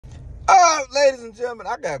ladies and gentlemen,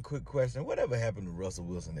 I got a quick question. Whatever happened to Russell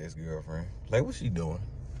Wilson's ex-girlfriend? Like, what's she doing?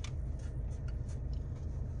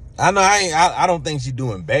 I know I don't think she's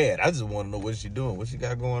doing bad. I just want to know what she's doing. What she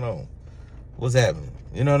got going on? What's happening?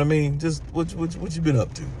 You know what I mean? Just what you been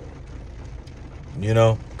up to? You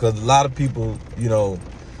know, because a lot of people, you know,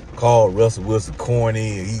 call Russell Wilson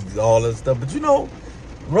corny and he's all that stuff. But you know,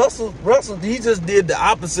 Russell, he just did the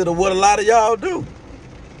opposite of what a lot of y'all do.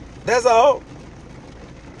 That's all.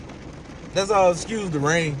 That's all. Excuse the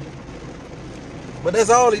rain. But that's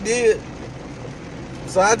all he did.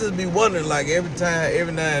 So I just be wondering, like, every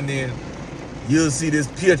now and then, you'll see this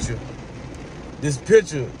picture. This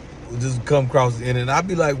picture will just come across the internet. And I'll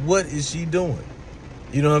be like, what is she doing?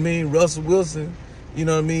 You know what I mean? Russell Wilson, you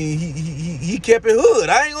know what I mean? He kept it hood.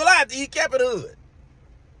 I ain't gonna lie to you, he kept it hood.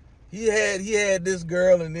 He had this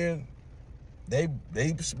girl, and then they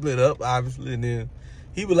split up, obviously, and then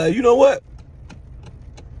he was like, you know what?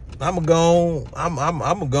 I'm gonna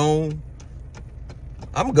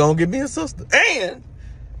get me a sister. And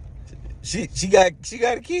she got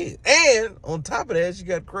a kid. And on top of that, she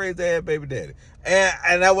got a crazy ass baby daddy.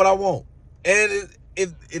 And that's what I want. And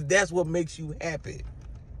if that's what makes you happy,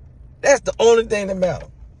 that's the only thing that matters.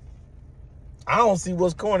 I don't see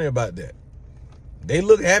what's corny about that. They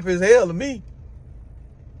look happy as hell to me.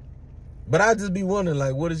 But I just be wondering,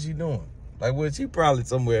 like, what is she doing? Like, well, she probably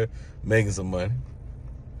somewhere making some money.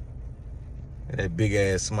 And that big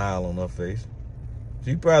ass smile on her face.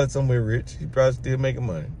 She probably somewhere rich. She probably still making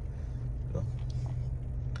money. So,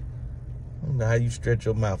 I don't know how you stretch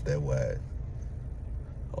your mouth that wide.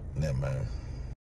 Oh, never mind.